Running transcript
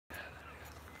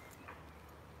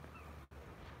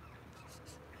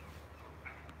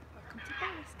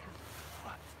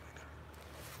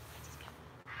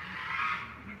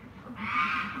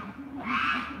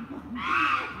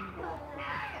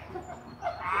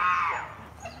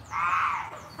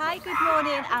Hi, good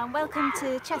morning and welcome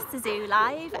to Chester Zoo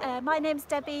Live. My name's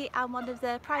Debbie. I'm one of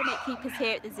the primate keepers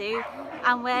here at the zoo,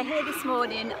 and we're here this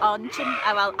morning on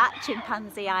at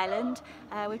Chimpanzee Island.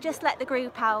 We've just let the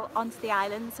group out onto the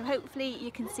island, so hopefully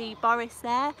you can see Boris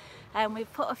there.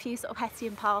 We've put a few sort of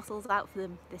Hessian parcels out for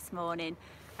them this morning,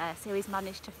 so he's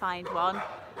managed to find one.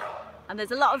 And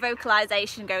there's a lot of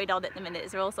vocalisation going on at the minute, so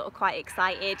they're all sort of quite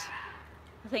excited.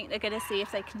 I think they're going to see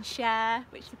if they can share,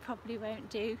 which they probably won't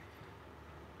do.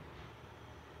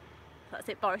 That's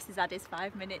it, Boris has had his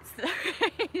 5 minutes.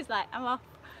 He's like, I'm off,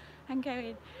 I'm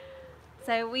going.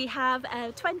 So we have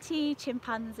 20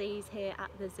 chimpanzees here at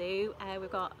the zoo.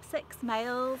 We've got 6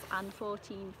 males and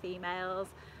 14 females,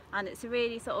 and it's a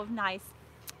really sort of nice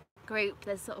group.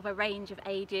 There's sort of a range of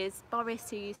ages. Boris,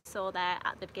 who you saw there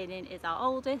at the beginning, is our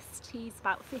oldest. He's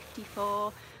about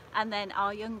 54. And then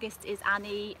our youngest is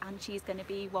Annie, and she's going to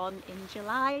be 1 in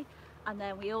July. And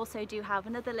then we also do have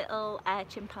another little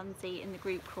chimpanzee in the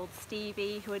group called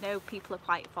Stevie, who I know people are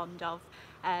quite fond of,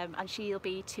 and she'll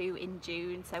be 2 in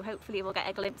June. So hopefully we'll get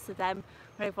a glimpse of them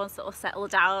when everyone's sort of settled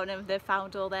down and they've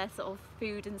found all their sort of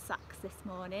food and sacks this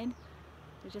morning.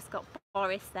 We've just got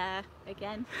Boris there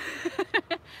again,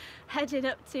 heading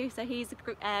up to, so he's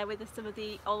with some of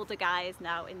the older guys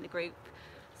now in the group.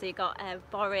 So you've got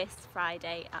Boris,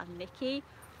 Friday and Nikki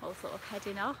all sort of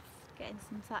heading off, getting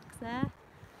some sacks there.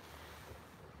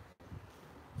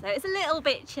 So it's a little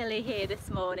bit chilly here this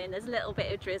morning. There's a little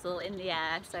bit of drizzle in the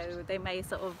air, so they may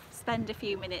sort of spend a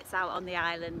few minutes out on the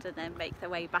island and then make their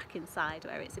way back inside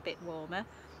where it's a bit warmer.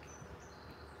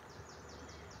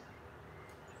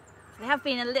 They have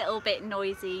been a little bit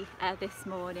noisy this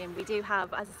morning. We do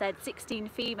have, as I said, 16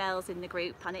 females in the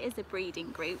group, and it is a breeding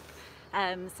group.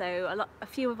 So a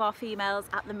few of our females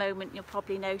at the moment, you'll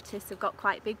probably notice, have got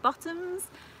quite big bottoms.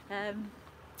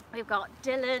 We've got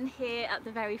Dylan here at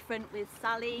the very front with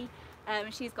Sally.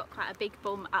 She's got quite a big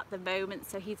bum at the moment,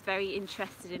 so he's very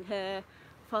interested in her,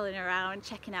 following around,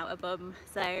 checking out her bum.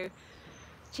 So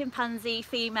chimpanzee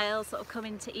females sort of come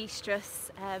into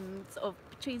estrus sort of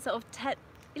between sort of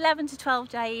 11 to 12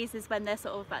 days is when they're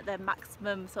sort of at their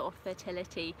maximum sort of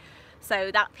fertility.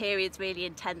 So that period's really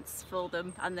intense for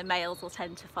them, and the males will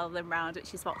tend to follow them around,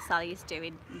 which is what Sally's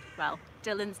doing. Well,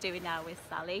 Dylan's doing now with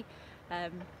Sally.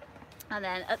 And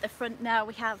then at the front now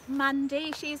we have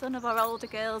Mandy. She's one of our older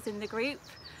girls in the group,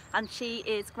 and she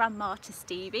is grandma to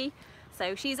Stevie.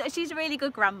 So she's a really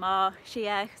good grandma. She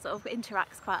sort of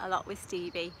interacts quite a lot with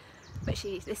Stevie, but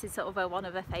this is sort of one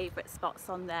of her favourite spots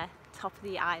on the top of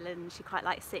the island. She quite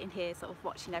likes sitting here sort of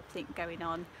watching everything going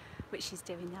on, which she's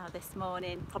doing now this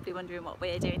morning. Probably wondering what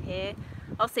we're doing here.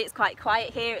 Obviously it's quite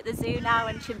quiet here at the zoo now,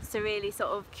 and chimps are really sort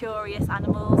of curious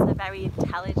animals. They're very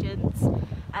intelligent.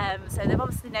 So they've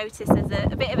obviously noticed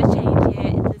there's a bit of a change here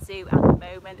in the zoo at the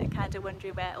moment, and kind of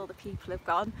wondering where all the people have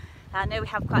gone. I know we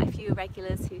have quite a few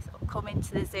regulars who sort of come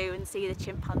into the zoo and see the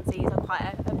chimpanzees on quite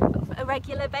a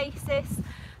regular basis.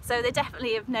 So they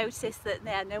definitely have noticed that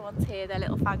no one's here, their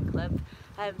little fan club.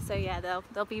 So yeah,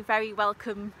 they'll be very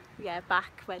welcome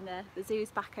back when the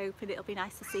zoo's back open. It'll be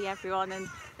nice to see everyone, and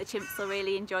the chimps will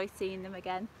really enjoy seeing them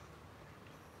again.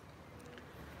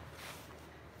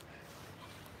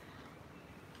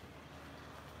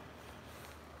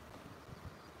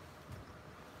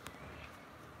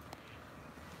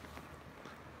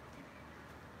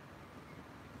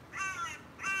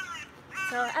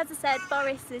 So as I said,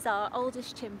 Boris is our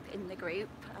oldest chimp in the group,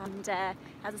 and as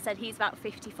I said, he's about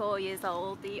 54 years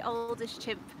old. The oldest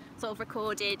chimp sort of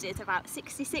recorded is about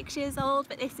 66 years old,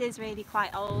 but this is really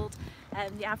quite old.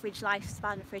 The average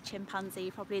lifespan for a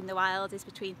chimpanzee probably in the wild is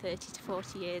between 30 to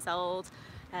 40 years old.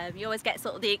 You always get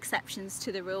sort of the exceptions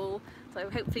to the rule, so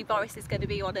hopefully Boris is going to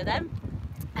be one of them.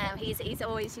 He's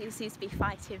always seems to be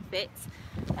fighting fit.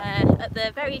 At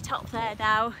the very top there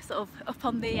now, sort of up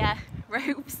on the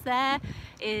ropes there,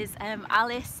 is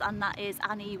Alice, and that is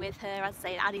Annie with her. As I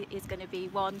say, Annie is going to be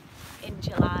 1 in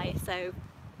July. So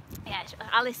yeah,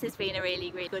 Alice has been a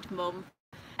really good mum.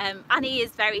 Annie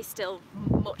is very still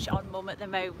much on mum at the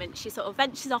moment. She sort of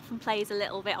ventures off and plays a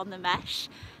little bit on the mesh.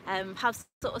 Have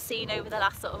sort of seen over the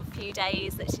last sort of few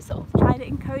days that she's sort of trying to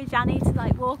encourage Annie to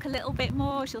like walk a little bit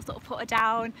more. She'll sort of put her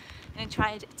down and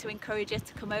try to encourage her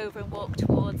to come over and walk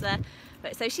towards her.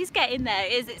 But so she's getting there.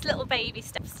 It's little baby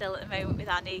steps still at the moment with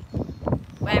Annie.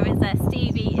 Whereas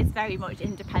Stevie is very much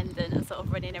independent and sort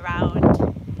of running around.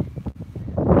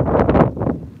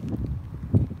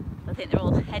 I think they're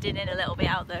all heading in a little bit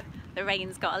out. The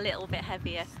rain's got a little bit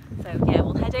heavier. So yeah,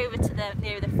 we'll head over to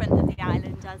near the front of the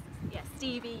island as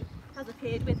Stevie has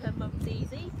appeared with her mum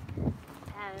Zizi.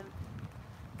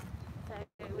 So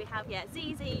we have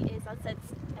Zizi is, as I said,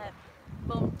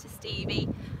 mum to Stevie,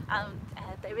 and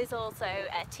there is also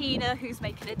Tina, who's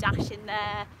making a dash in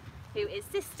there, who is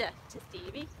sister to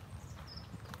Stevie.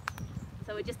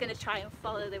 So we're just going to try and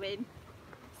follow them in,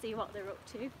 see what they're up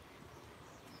to. And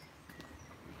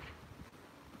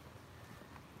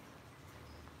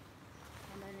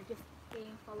then they're just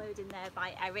being followed in there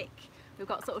by Eric. We've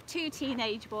got sort of 2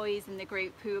 teenage boys in the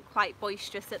group who are quite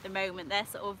boisterous at the moment. They're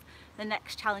sort of the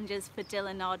next challengers for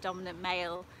Dylan, our dominant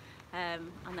male. And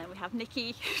then we have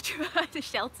Nicky, trying to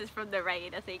shelter from the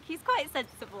rain, I think. He's quite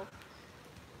sensible.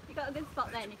 You got a good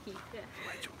spot there, Nicky. Yeah.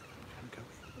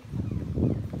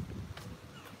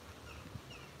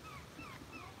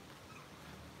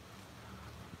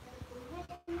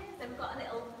 So we've got a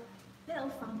little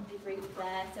family group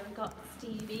there. So we've got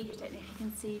Stevie, I don't know if you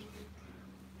can see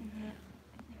in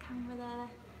the camera there.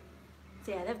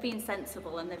 So yeah, they've been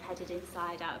sensible and they've headed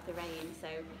inside out of the rain. So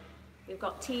we've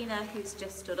got Tina, who's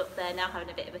just stood up there now having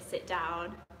a bit of a sit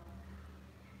down.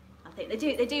 I think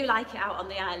they do like it out on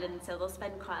the island, so they'll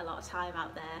spend quite a lot of time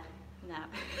out there now.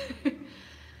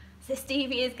 So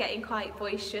Stevie is getting quite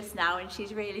boisterous now, and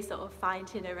she's really sort of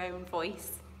finding her own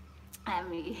voice.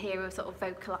 You hear her sort of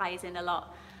vocalising a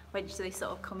lot when they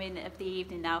sort of come in of the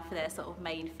evening now for their sort of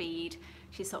main feed.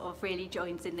 She sort of really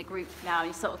joins in the group now.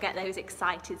 You sort of get those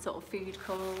excited sort of food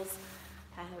calls.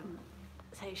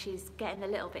 So she's getting a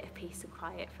little bit of peace and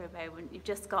quiet for a moment. You've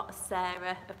just got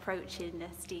Sarah approaching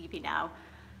Stevie now.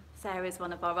 Sarah's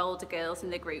one of our older girls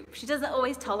in the group. She doesn't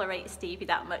always tolerate Stevie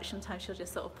that much. Sometimes she'll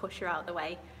just sort of push her out the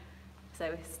way.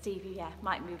 So Stevie, yeah,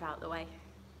 might move out the way.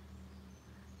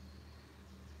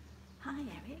 Hi,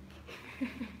 Eric.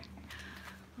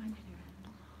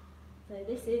 So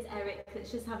this is Eric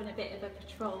that's just having a bit of a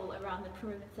patrol around the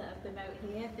perimeter of the moat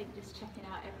here. I think just checking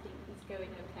out everything is going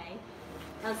okay.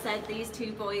 As I said, these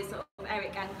 2 boys, sort of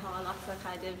Eric and Carlos, are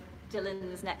kind of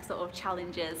Dylan's next sort of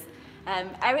challengers.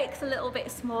 Eric's a little bit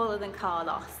smaller than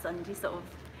Carlos, and he sort of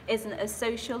isn't as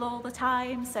social all the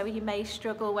time, so he may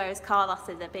struggle, whereas Carlos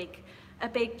is a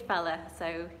big fella,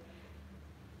 so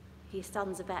he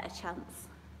stands a better chance.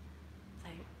 So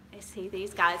you see,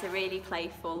 these guys are really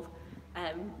playful.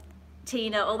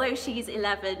 Tina, although she's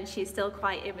 11, she's still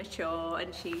quite immature,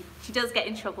 and she does get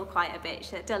in trouble quite a bit.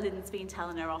 Dylan's been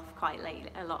telling her off quite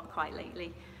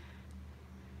lately.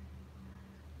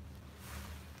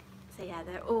 So yeah,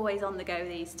 they're always on the go,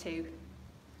 these 2.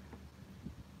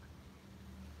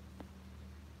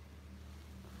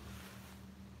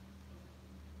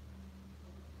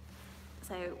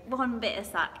 So one bit of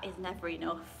sack is never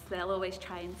enough. They'll always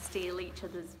try and steal each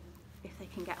other's if they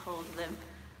can get hold of them.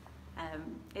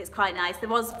 It's quite nice. There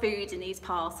was food in these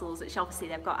parcels, which obviously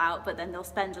they've got out, but then they'll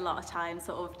spend a lot of time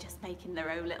sort of just making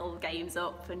their own little games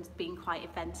up and being quite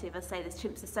inventive. I say the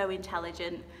chimps are so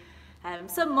intelligent,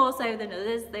 some more so than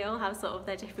others. They all have sort of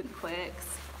their different quirks.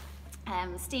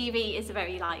 Stevie is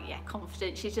very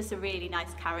confident. She's just a really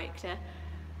nice character.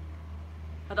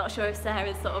 I'm not sure if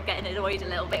Sarah's sort of getting annoyed a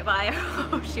little bit by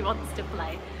her or she wants to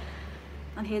play.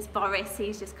 And here's Boris,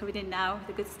 he's just coming in now with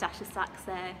a good stash of sacks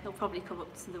there. He'll probably come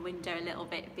up to the window a little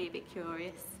bit, be a bit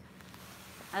curious.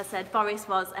 As I said, Boris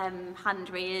was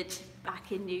hand-reared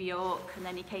back in New York, and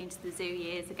then he came to the zoo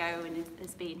years ago and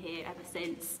has been here ever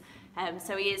since.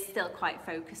 So he is still quite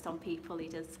focused on people. He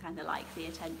does kind of like the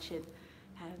attention.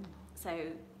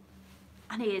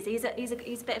 And he's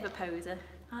a bit of a poser,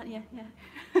 aren't you? Yeah.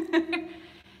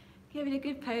 Giving a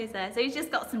good pose there. So he's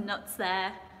just got some nuts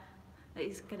there that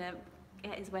he's gonna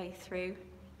get his way through.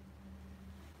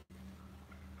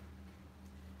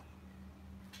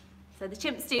 So the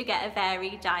chimps do get a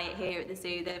varied diet here at the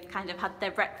zoo. They've kind of had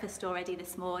their breakfast already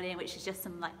this morning, which is just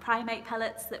some like primate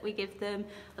pellets that we give them,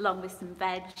 along with some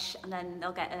veg, and then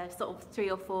they'll get a sort of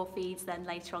 3 or 4 feeds then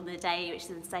later on the day, which is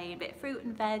the same, a bit of fruit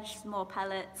and veg, some more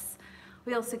pellets.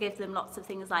 We also give them lots of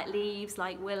things like leaves,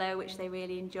 like willow, which they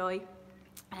really enjoy.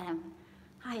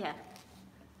 Hiya.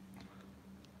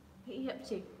 What are you up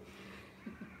to?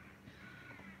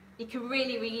 You can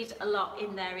really read a lot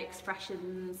in their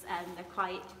expressions, and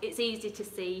it's easy to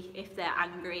see if they're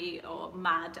angry or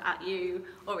mad at you,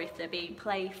 or if they're being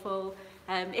playful.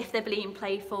 If they're being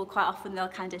playful, quite often they'll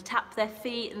kind of tap their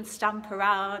feet and stamp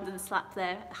around and slap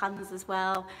their hands as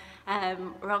well.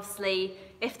 Or obviously,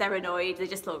 if they're annoyed, they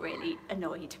just look really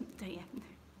annoyed, don't you?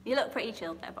 You look pretty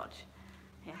chilled there, Bodge.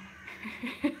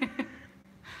 Yeah.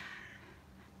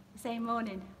 Same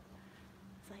morning.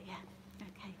 It's like, yeah,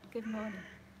 okay, good morning.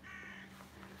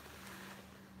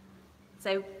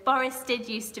 So Boris did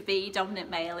used to be dominant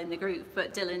male in the group,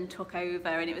 but Dylan took over,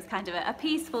 and it was kind of a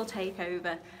peaceful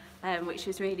takeover, which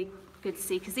was really good to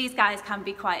see, because these guys can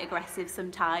be quite aggressive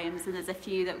sometimes, and there's a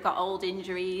few that have got old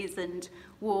injuries and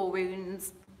war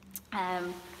wounds,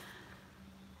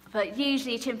 But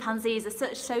usually chimpanzees are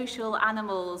such social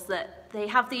animals that they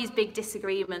have these big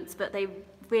disagreements, but they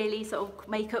really sort of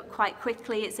make up quite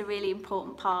quickly. It's a really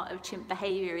important part of chimp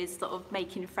behaviour, is sort of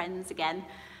making friends again.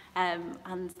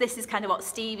 And this is kind of what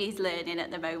Stevie's learning at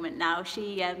the moment now.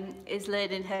 She is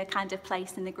learning her kind of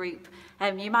place in the group.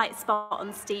 You might spot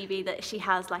on Stevie that she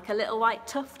has like a little white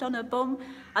tuft on her bum,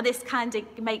 and this kind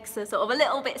of makes her sort of a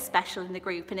little bit special in the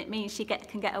group, and it means she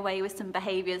can get away with some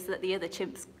behaviours that the other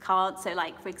chimps can't. So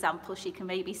like, for example, she can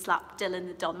maybe slap Dylan,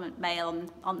 the dominant male,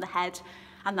 on the head,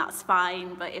 and that's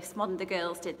fine, but if one of the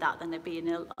girls did that, then they'd be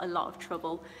in a lot of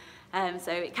trouble.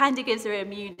 So it kind of gives her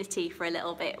immunity for a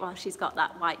little bit while she's got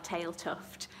that white tail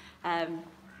tuft.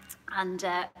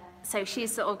 So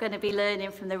she's sort of going to be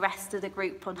learning from the rest of the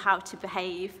group on how to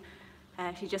behave.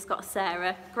 She just got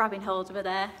Sarah grabbing hold of her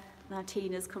there. Now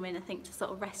Tina's come in, I think, to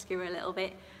sort of rescue her a little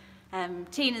bit.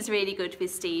 Tina's really good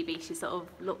with Stevie. She sort of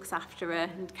looks after her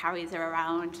and carries her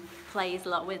around, plays a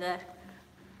lot with her.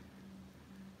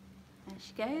 There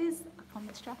she goes, up on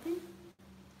the strapping.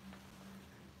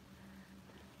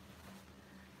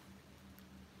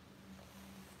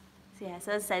 Yeah,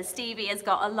 so as I said, Stevie has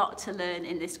got a lot to learn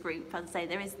in this group. As I say,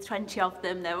 there is 20 of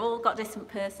them. They've all got different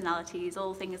personalities,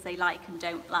 all things they like and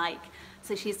don't like.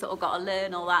 So she's sort of got to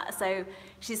learn all that. So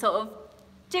she's sort of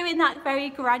doing that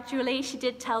very gradually. She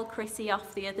did tell Chrissy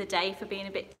off the other day for being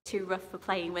a bit too rough for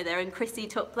playing with her, and Chrissy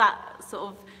took that sort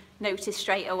of notice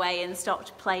straight away and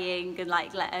stopped playing and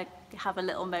like let her have a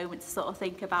little moment to sort of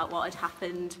think about what had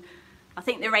happened. I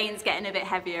think the rain's getting a bit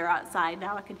heavier outside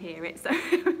now, I can hear it, so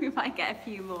we might get a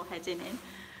few more heading in.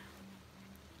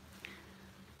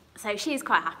 So she's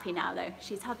quite happy now though.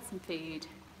 She's had some food.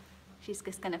 She's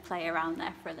just going to play around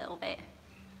there for a little bit.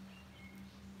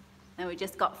 And we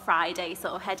just got Friday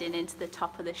sort of heading into the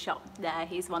top of the shop there.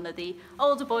 He's one of the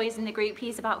older boys in the group.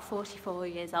 He's about 44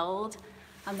 years old.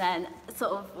 And then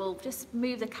sort of we'll just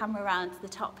move the camera around to the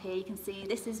top here. You can see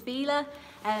this is Vila.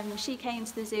 She came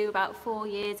to the zoo about 4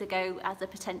 years ago as a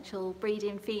potential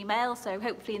breeding female, so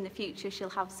hopefully in the future she'll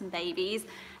have some babies.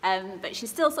 But she's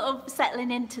still sort of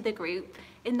settling into the group.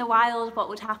 In the wild, what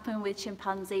would happen with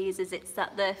chimpanzees is it's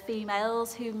that the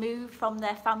females who move from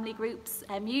their family groups,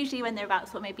 usually when they're about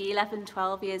sort of maybe 11,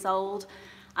 12 years old,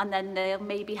 and then they'll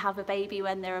maybe have a baby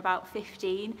when they're about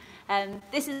 15.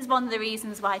 This is one of the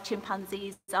reasons why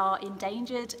chimpanzees are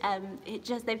endangered.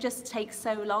 They just take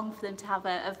so long for them to have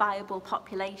a viable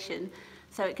population.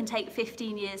 So it can take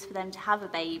 15 years for them to have a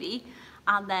baby,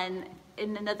 and then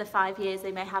in another 5 years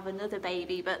they may have another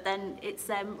baby, but then it's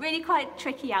really quite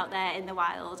tricky out there in the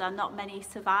wild, and not many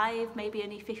survive. Maybe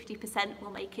only 50%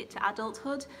 will make it to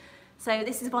adulthood. So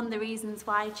this is one of the reasons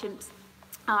why chimps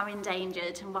are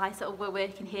endangered, and why sort of we're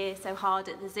working here so hard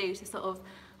at the zoo to sort of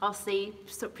obviously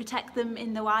sort of protect them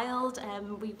in the wild.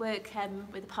 We work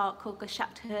with a park called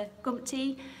Gashakta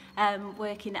Gumti,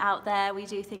 working out there. We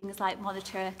do things like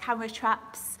monitor camera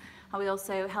traps, and we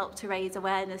also help to raise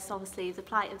awareness obviously of the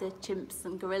plight of the chimps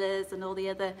and gorillas and all the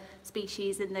other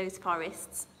species in those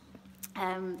forests.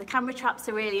 The camera traps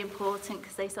are really important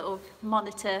because they sort of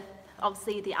monitor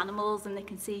obviously the animals, and they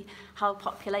can see how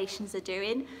populations are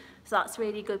doing. So that's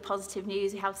really good positive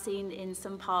news. We have seen in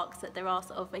some parks that there are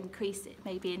sort of increase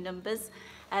maybe in numbers.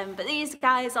 But these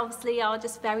guys obviously are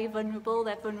just very vulnerable.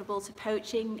 They're vulnerable to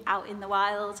poaching out in the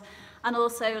wild. And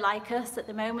also, like us at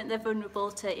the moment, they're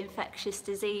vulnerable to infectious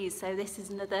disease. So this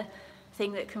is another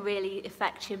thing that can really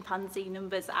affect chimpanzee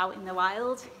numbers out in the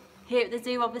wild. Here at the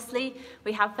zoo, obviously,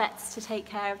 we have vets to take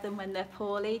care of them when they're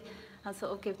poorly and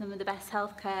sort of give them the best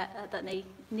health care that they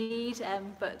need.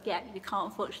 But yeah, you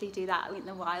can't unfortunately do that out in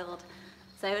the wild.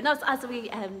 So, and as we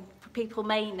people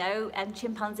may know,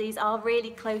 chimpanzees are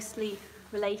really closely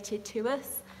related to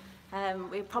us.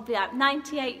 We're probably at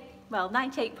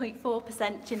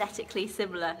 98.4% genetically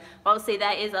similar. Obviously,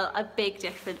 there is a big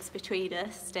difference between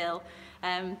us still.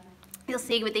 You'll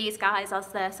see with these guys, as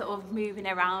they're sort of moving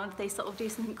around, they sort of do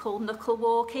something called knuckle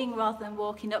walking rather than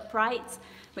walking upright,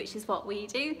 which is what we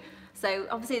do. So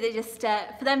obviously they just,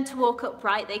 for them to walk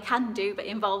upright, they can do, but it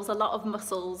involves a lot of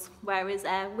muscles, whereas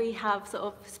we have sort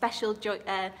of special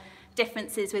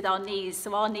differences with our knees.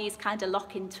 So our knees kind of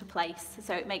lock into place,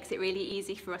 so it makes it really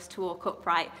easy for us to walk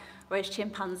upright, whereas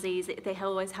chimpanzees, they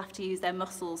always have to use their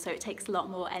muscles, so it takes a lot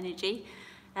more energy.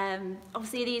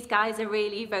 Obviously these guys are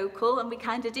really vocal, and we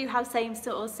kind of do have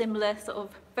similar sort of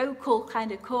vocal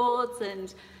kind of chords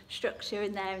and structure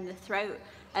in there in the throat.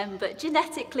 But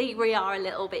genetically we are a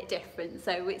little bit different,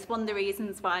 so it's one of the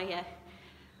reasons why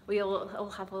we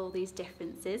all have all these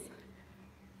differences.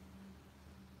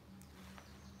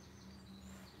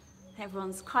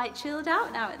 Everyone's quite chilled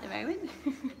out now at the moment.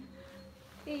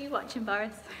 Are you watching,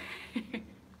 Boris?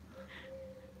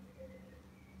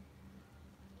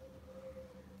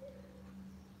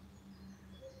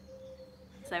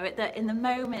 So in the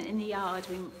moment in the yard,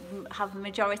 we have a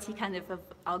majority kind of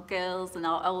our girls and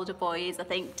our older boys. I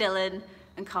think Dylan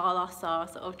and Carlos are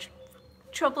sort of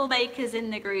troublemakers in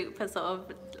the group, are sort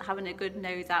of having a good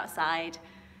nose outside.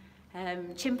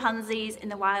 Chimpanzees in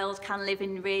the wild can live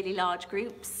in really large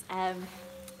groups,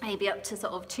 maybe up to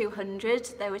sort of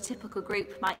 200. Though a typical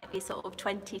group might be sort of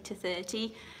 20 to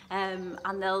 30, and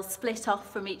they'll split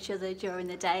off from each other during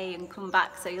the day and come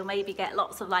back. So you'll maybe get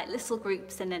lots of like little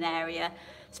groups in an area,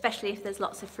 especially if there's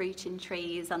lots of fruit in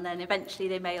trees, and then eventually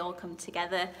they may all come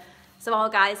together. So our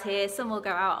guys here, some will go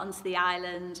out onto the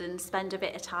island and spend a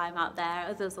bit of time out there,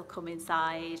 others will come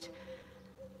inside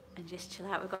and just chill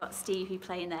out. We've got Stevie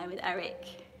playing there with Eric.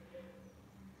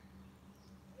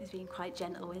 He's being quite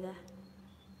gentle with her.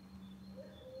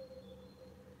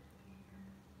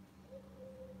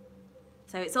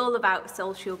 So it's all about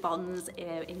social bonds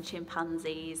in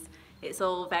chimpanzees. It's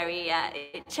all very,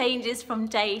 it changes from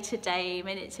day to day,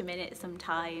 minute to minute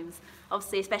sometimes.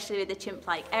 Obviously, especially with a chimp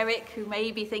like Eric, who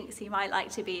maybe thinks he might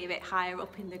like to be a bit higher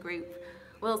up in the group,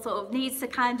 will sort of needs to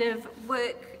kind of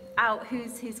work out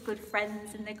who's his good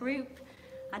friends in the group,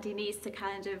 and he needs to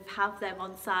kind of have them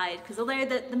on side, because although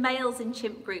the males in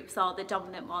chimp groups are the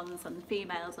dominant ones and the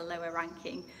females are lower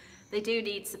ranking, they do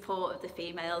need support of the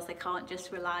females. They can't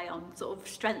just rely on sort of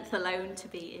strength alone to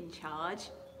be in charge.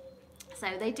 So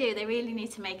they really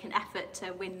need to make an effort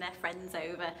to win their friends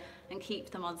over and keep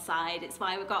them on side. It's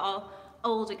why we've got our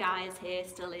older guys here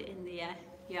still in the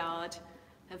yard,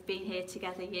 have been here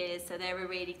together years, so they're a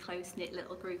really close-knit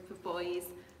little group of boys.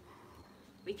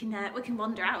 We can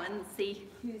wander out and see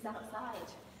who's outside.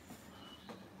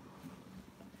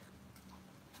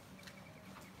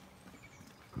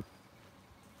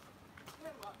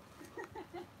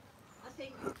 I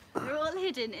think they're all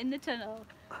hidden in the tunnel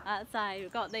outside.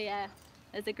 We've got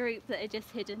there's a group that are just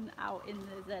hidden out in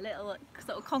the little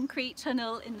sort of concrete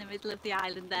tunnel in the middle of the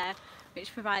island there,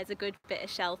 which provides a good bit of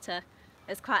shelter.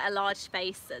 There's quite a large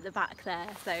space at the back there,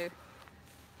 so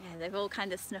yeah, they've all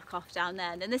kind of snuck off down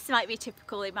there. And this might be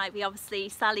typical. It might be obviously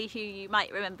Sally, who you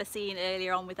might remember seeing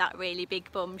earlier on with that really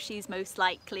big bum. She's most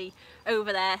likely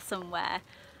over there somewhere.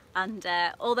 And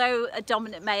although a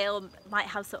dominant male might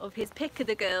have sort of his pick of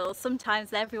the girls,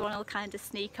 sometimes everyone will kind of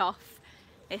sneak off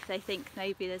if they think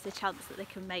maybe there's a chance that they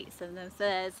can mate some of them.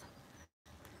 So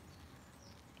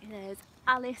there's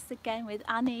Alice again with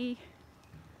Annie.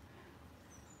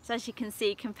 So as you can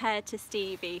see, compared to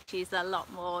Stevie, she's a lot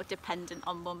more dependent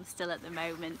on mum still at the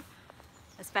moment,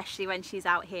 especially when she's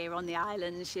out here on the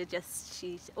island.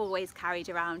 She's always carried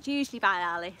around, usually by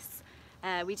Alice.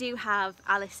 We do have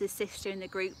Alice's sister in the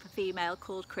group, a female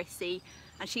called Chrissy,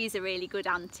 and she's a really good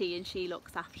auntie and she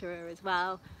looks after her as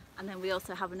well. And then we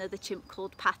also have another chimp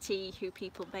called Patty, who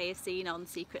people may have seen on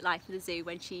Secret Life of the Zoo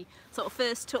when she sort of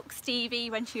first took Stevie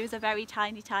when she was a very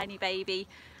tiny baby.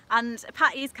 And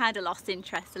Patty's kind of lost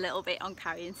interest a little bit on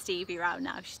carrying Stevie around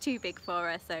now. She's too big for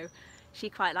her, so she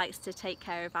quite likes to take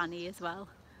care of Annie as well.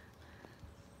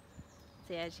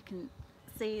 So yeah, as you can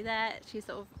see there, she's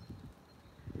sort of...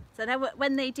 So now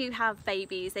when they do have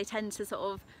babies, they tend to sort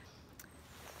of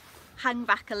hang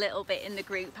back a little bit in the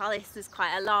group. Alice is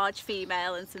quite a large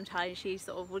female and sometimes she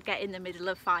sort of would get in the middle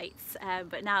of fights,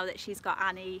 but now that she's got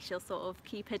Annie, she'll sort of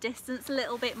keep her distance a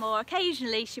little bit more.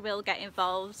 Occasionally she will get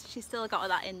involved, she's still got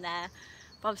that in there,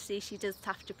 but obviously she does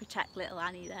have to protect little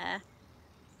Annie there.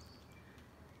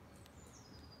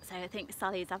 So I think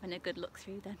Sally's having a good look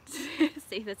through then to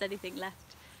see if there's anything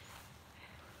left.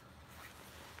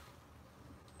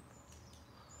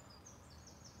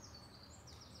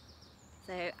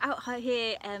 So out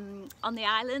here on the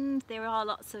island, there are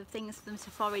lots of things for them to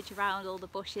forage around, all the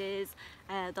bushes.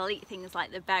 They'll eat things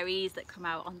like the berries that come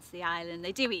out onto the island.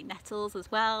 They do eat nettles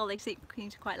as well. They seem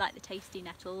to quite like the tasty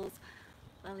nettles.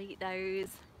 They'll eat those.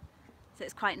 So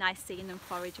it's quite nice seeing them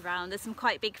forage around. There's some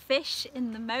quite big fish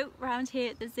in the moat around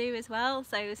here at the zoo as well.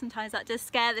 So sometimes that does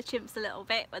scare the chimps a little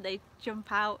bit when they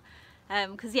jump out.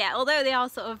 Because yeah, although they are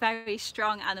sort of very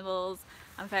strong animals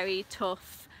and very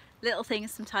tough, little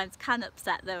things sometimes can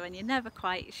upset them and you're never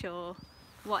quite sure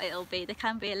what it'll be. They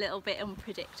can be a little bit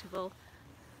unpredictable.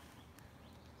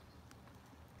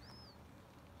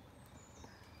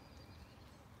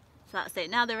 So that's it,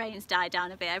 now the rain's died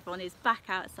down a bit, everyone is back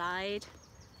outside.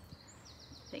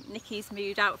 I think Nikki's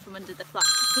moved out from under the flags.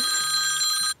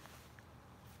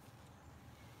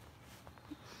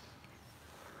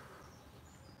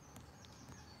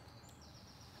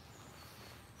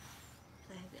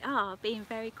 Being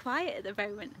very quiet at the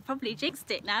moment. Probably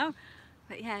jinxed it now.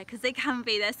 But yeah, because they can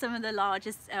be, they're some of the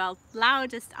largest,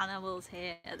 loudest animals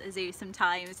here at the zoo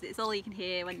sometimes. It's all you can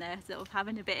hear when they're sort of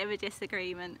having a bit of a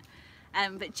disagreement.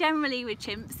 But generally with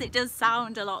chimps it does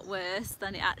sound a lot worse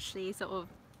than it actually sort of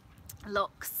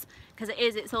looks, because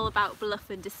it's all about bluff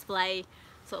and display.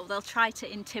 Sort of they'll try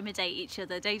to intimidate each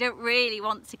other. They don't really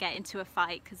want to get into a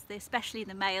fight, because especially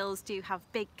the males do have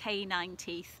big canine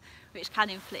teeth which can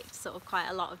inflict sort of quite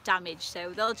a lot of damage, so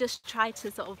they'll just try to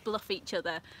sort of bluff each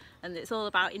other, and it's all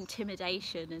about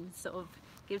intimidation and sort of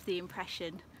give the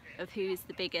impression of who's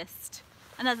the biggest.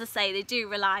 And as I say, they do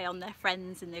rely on their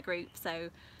friends in the group.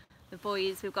 So the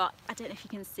boys, we've got, I don't know if you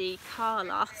can see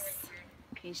Carlos,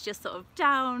 he's just sort of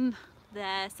down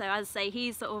there. So as I say,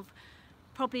 he's sort of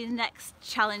probably the next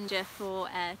challenger for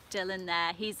Dylan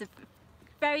there. He's a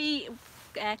very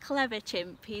clever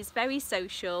chimp, he's very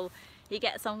social, he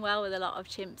gets on well with a lot of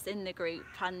chimps in the group,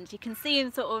 and you can see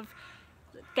him sort of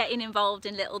getting involved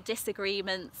in little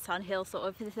disagreements, and he'll sort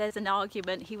of, if there's an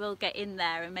argument, he will get in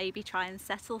there and maybe try and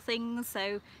settle things.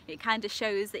 So it kind of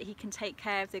shows that he can take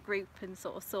care of the group and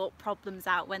sort of sort problems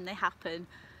out when they happen.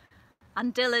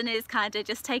 And Dylan is kind of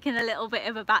just taking a little bit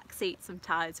of a back seat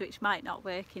sometimes, which might not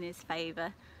work in his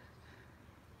favour.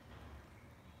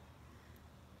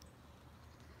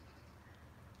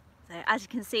 So as you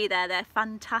can see there, they're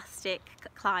fantastic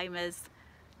climbers.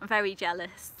 I'm very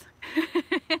jealous.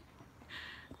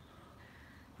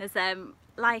 There's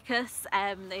like us,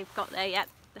 they've got their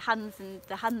the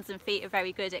hands and feet are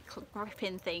very good at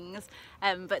gripping things,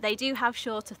 but they do have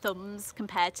shorter thumbs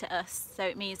compared to us, so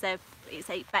it means it's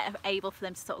better able for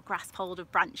them to sort of grasp hold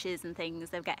of branches and things.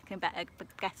 They'll get a better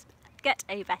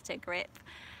grip.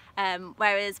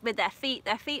 Whereas with their feet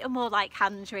are more like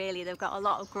hands really. They've got a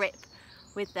lot of grip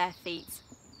with their feet.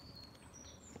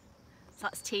 So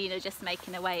that's Tina just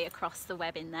making her way across the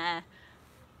webbing there.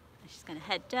 She's going to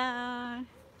head down.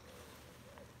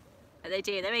 But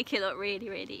they make it look really,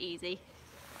 really easy.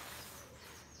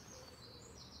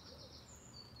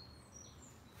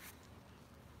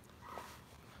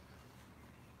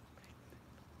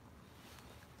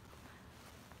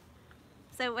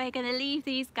 So we're going to leave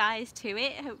these guys to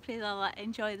it. Hopefully they'll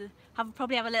enjoy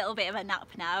probably have a little bit of a nap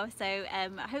now. So I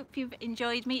hope you've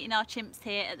enjoyed meeting our chimps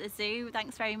here at the zoo.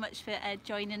 Thanks very much for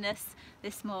joining us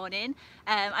this morning.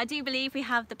 I do believe we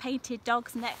have the painted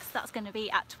dogs next. That's going to be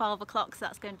at 12 o'clock, so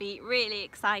that's going to be really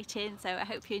exciting. So I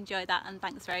hope you enjoy that, and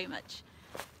thanks very much.